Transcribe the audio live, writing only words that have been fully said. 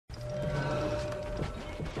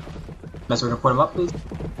Guys, we're gonna port him up, please.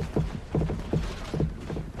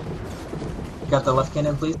 Got the left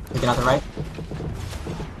cannon, please. Taking out the right.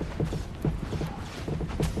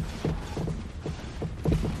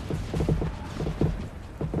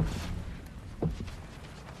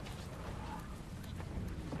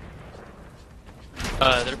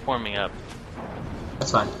 They're forming up.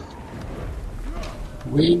 That's fine.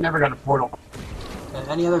 We never got a portal.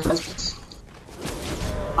 Any other guys?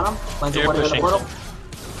 On him. Lands They're of water to the pushing. portal.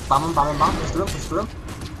 Bomb him, bomb him, bomb. Push through, push through.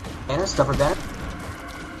 Banner, stubborn banner.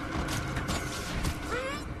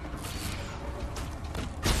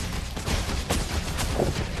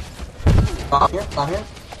 Bomb here, bomb here.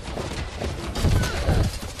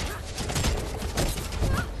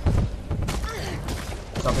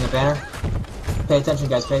 Dropping the banner. Pay attention,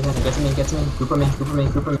 guys, pay attention. Get to me, get to me. Group them in, group them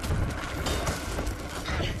in, group them in.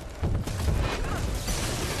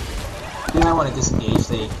 You might want to disengage.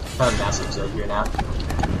 They have a massive zone here now.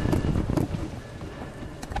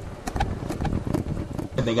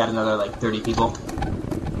 They got another like 30 people.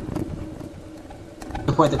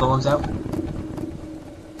 The point the golem's out.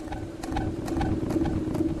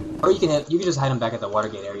 Or you can just hide them back at the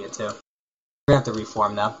Watergate area too. We're gonna have to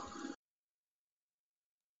reform now.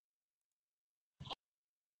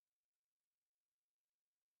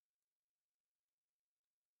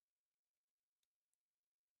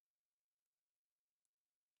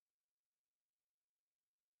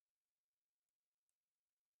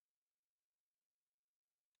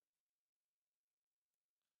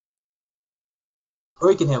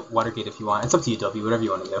 Or you can hit Watergate if you want. It's up to you, W, whatever you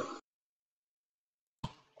want to do.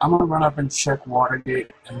 I'm gonna run up and check Watergate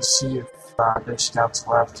and see if there's scouts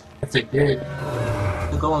left. If they did,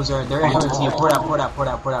 The golems they're entering to you. Port out, port out, port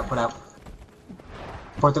out, port out, port out.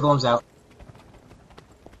 Port the golems out.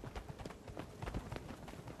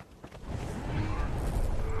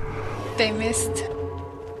 They missed.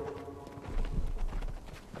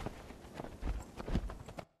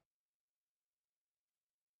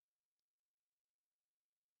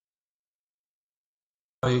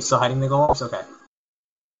 Are you still hiding the golems? Okay.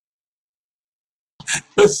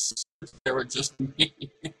 they were just me.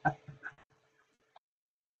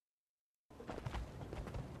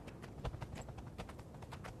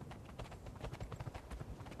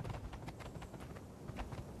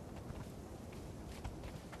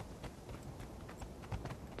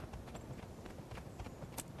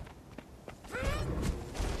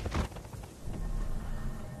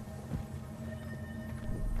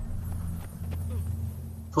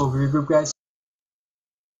 Full regroup, guys.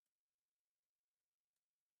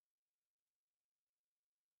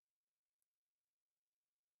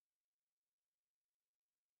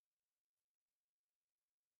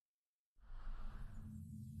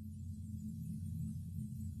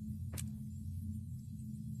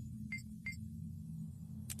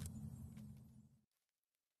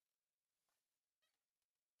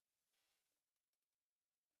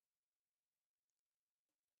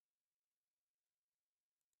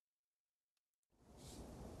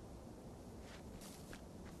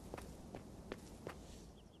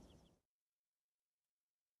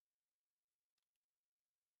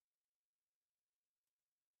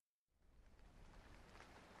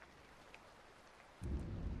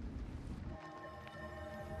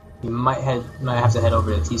 You might have to head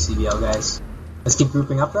over to TCBL, guys. Let's keep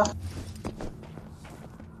grouping up though.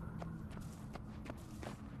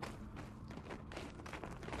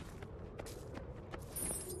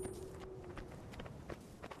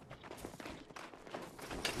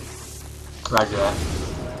 Roger that.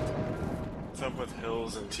 What's up with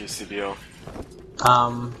Hills and TCBO?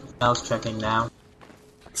 I was checking now.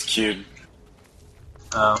 It's queued.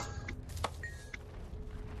 Oh.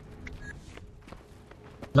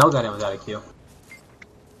 Mel got in without a queue.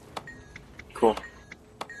 Cool.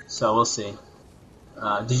 So we'll see.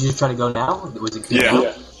 Did you just try to go now? Was it queued?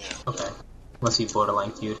 Yeah. Okay. Must be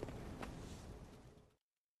borderline queued.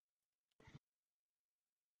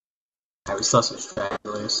 Alright, we still have some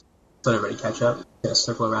stragglers. Let everybody catch up. Gotta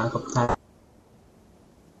circle around a couple times.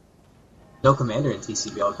 No commander in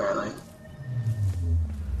TCBL apparently.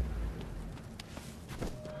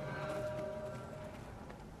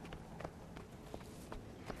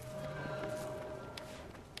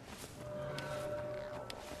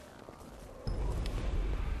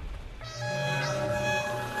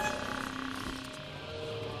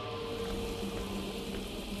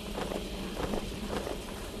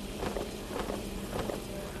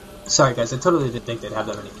 Sorry guys, I totally didn't think they'd have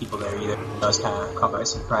that many people there either. I was kind of caught by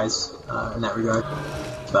surprise in that regard.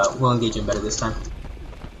 But we'll engage them better this time.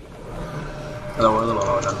 Although we're a little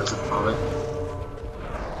lower numbers at the moment.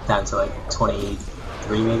 Down to like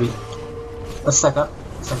 23 maybe. Let's stack up.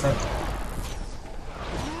 Stack tight.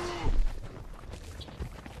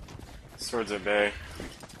 Swords at bay.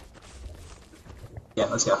 Yeah,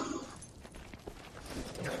 let's go.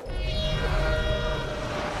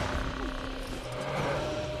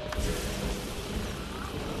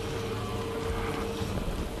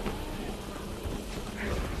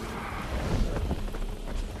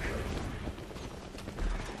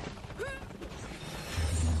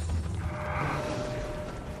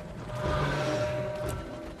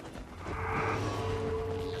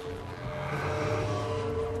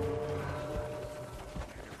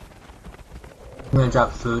 I'm gonna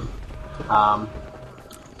drop food.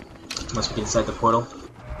 Once we get inside the portal.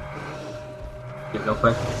 Get it real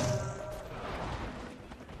quick.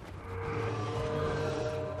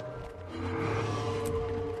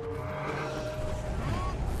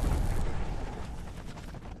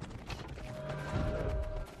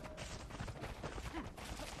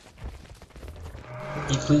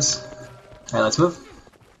 Eat, please. Alright, let's move.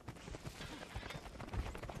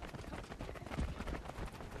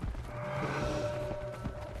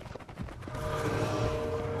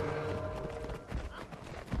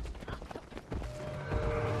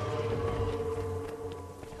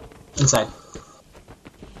 Inside.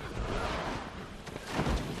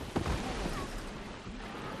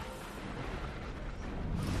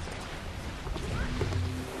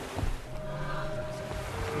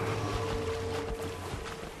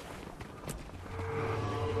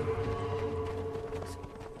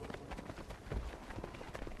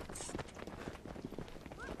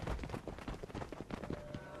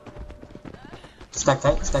 Stack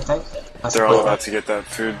tight, stack tight. They're all about to get that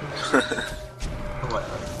food.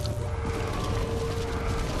 Whatever.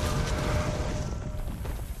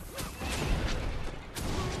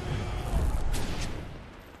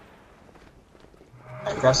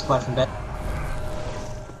 Alright, grab supply from bed.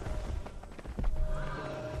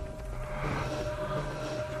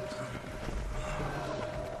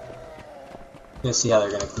 Gonna see how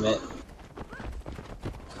they're gonna commit.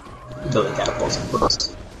 Building catapults, of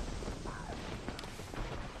course.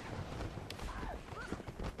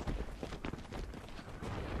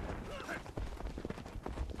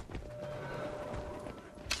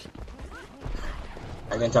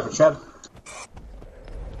 I'm gonna drop a trap.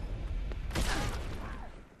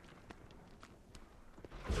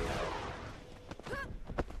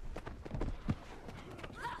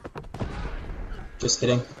 Just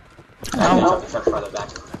kidding. I'm gonna drop the trap farther back.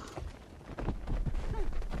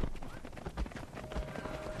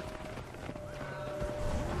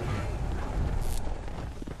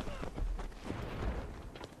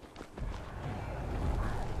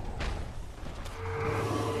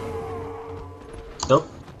 Nope.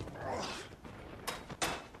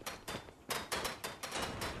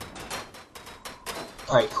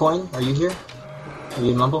 Alright, Coin, are you here? Are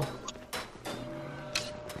you in Mumble?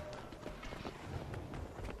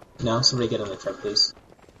 No? Somebody get on the trap, please.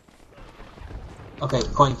 Okay,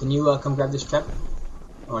 Coin, can you come grab this trap?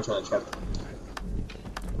 I want you on the trap.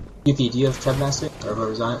 Yuki, do you have Trap Master? Or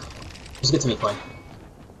whoever's on it? Just get to me, Coin.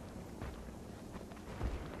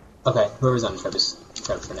 Okay, whoever's on the trap is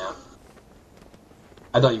trap for now.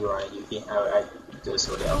 I thought you were on it, Yuki. I did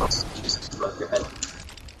somebody else. Just above your head.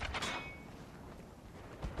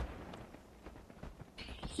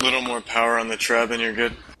 Little more power on the trap and you're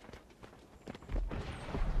good.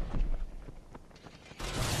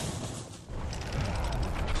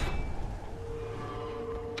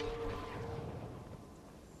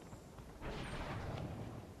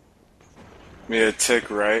 Yeah, tick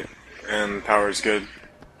right, and power's good.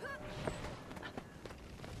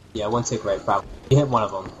 Yeah, one tick right, probably. You hit one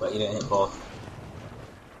of them, but you didn't hit both.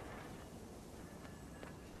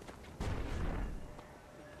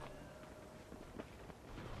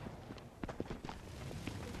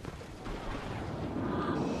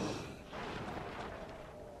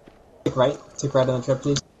 Tick right on the trap,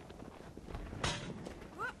 please.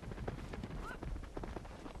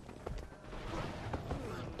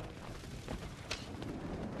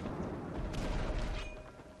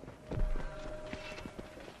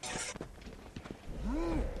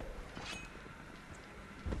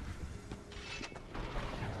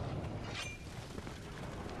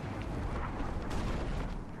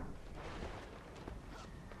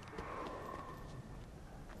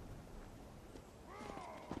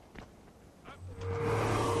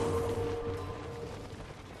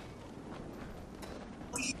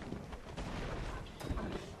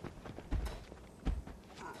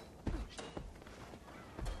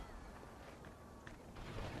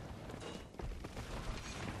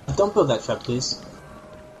 Don't build that trap, please.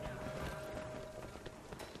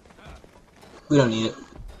 We don't need it.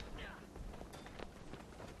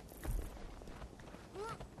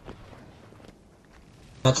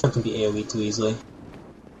 That truck can be AoE too easily.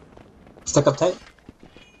 Stuck up tight?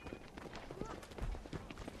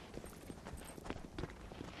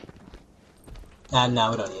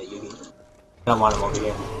 No, we don't need a Yugi. I don't want him over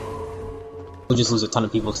here. We'll just lose a ton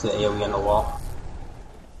of people to the AoE on the wall.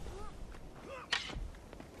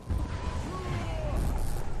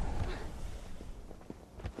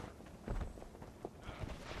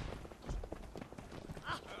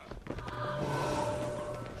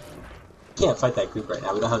 Can't fight that group right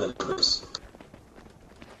now, we don't have the numbers.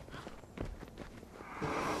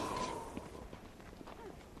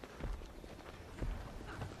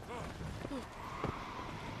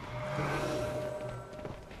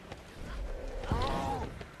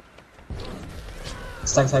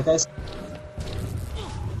 Stack tight, guys.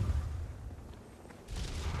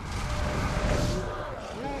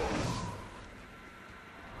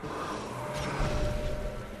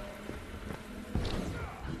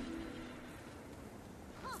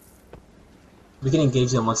 We can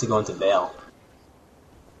engage them once they go into Vale.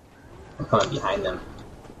 I'm coming behind them.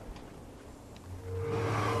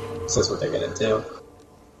 So that's what they're gonna do.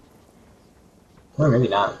 Or maybe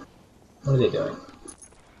not. What are they doing?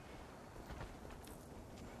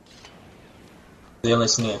 Are they only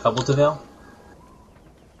sending a couple to Vale?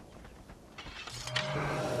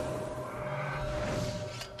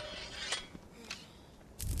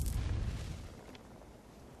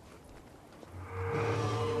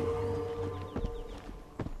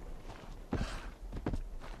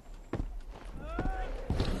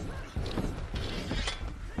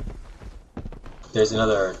 There's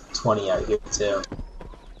another 20 out here too.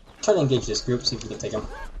 Try to engage this group, see if we can take them.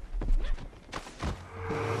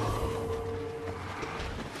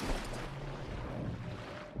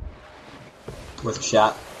 Worth a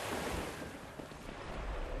shot.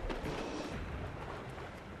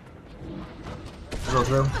 Roll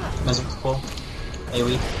through. Measure pull.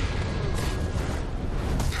 AoE.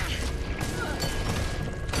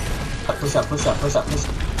 Push up, push up, push up, push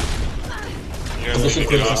up. You guys need to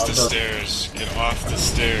get off the stairs. Get off the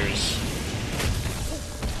stairs.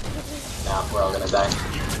 Nah, we're all gonna die.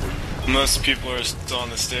 Most people are still on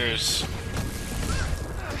the stairs.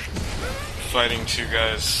 Fighting two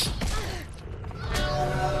guys.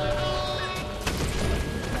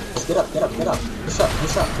 Get up, get up, get up. Push up,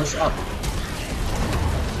 push up, push up.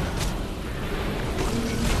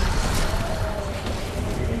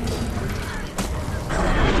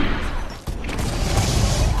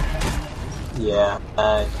 Yeah,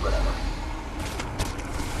 whatever.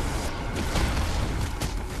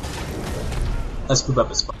 Let's group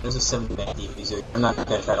up a spot. There's a 70-man diffuser. I'm not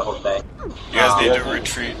gonna try to hold back. You guys need to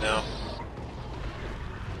retreat now.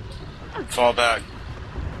 Fall back.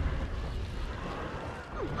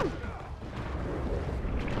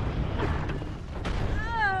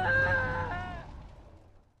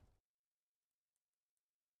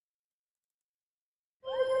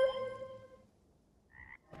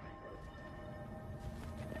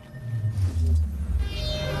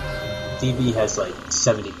 DB has like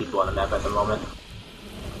 70 people on the map at the moment.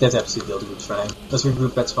 That's absolutely build groups running. Let's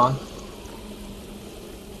regroup at spawn.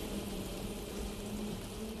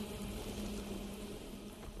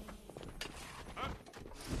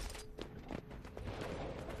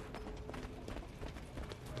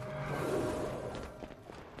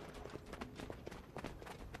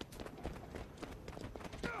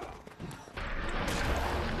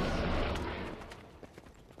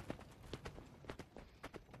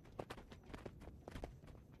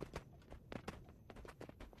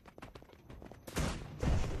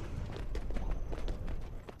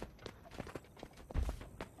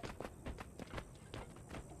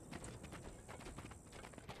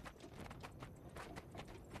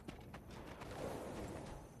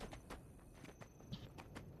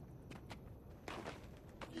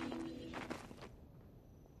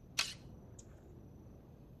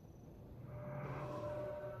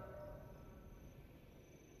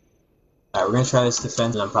 Alright, we're gonna try this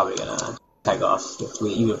defense, and I'm probably gonna tag off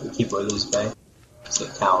even if we keep or lose Bay. Just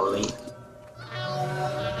like cavalry.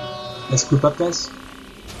 Let's group up, guys.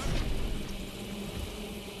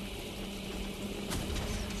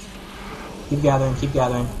 Keep gathering, keep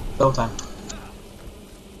gathering. Double time.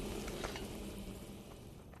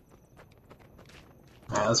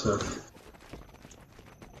 Alright, let's move.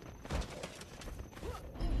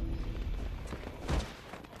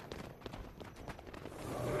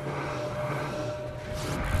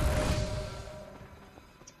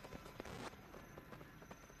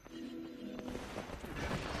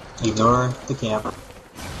 Ignore the camp.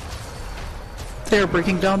 They're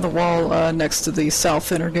breaking down the wall next to the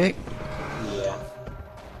south inner gate. Yeah.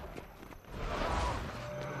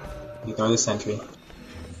 Ignore the sentry.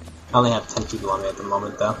 I only have 10 people on me at the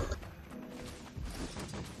moment, though.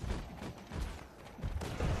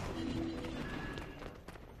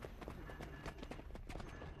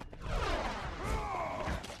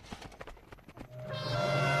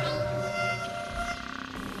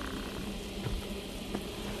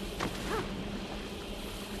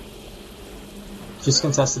 Just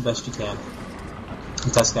contest the best you can.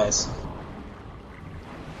 Contest, guys.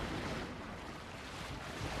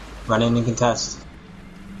 Run in and contest.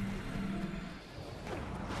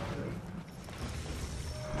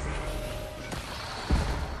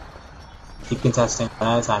 Keep contesting, one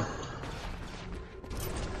at a time.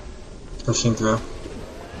 Pushing through.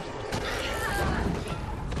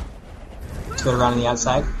 Let's go around on the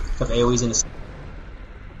outside. Have AoEs in the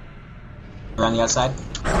around the outside.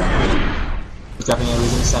 Dropping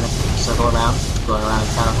AoEs in the center. Circle around. Going around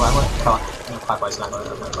counterclockwise. No, clockwise, not going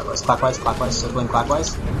around clockwise. Clockwise, circling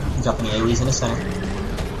clockwise. Dropping AoEs in the center.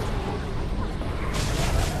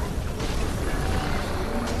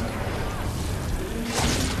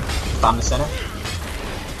 Bomb the center.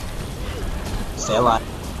 Stay alive.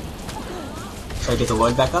 Try to get the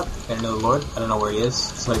Lord back up. Gotta know the Lord. I don't know where he is.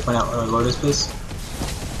 Somebody point out where the Lord is, please.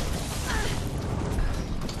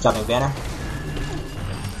 Dropping banner.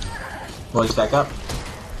 Lord's back up.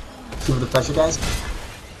 Keep with the pressure, guys.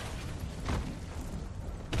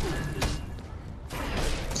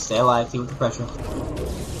 Stay alive. Keep with the pressure.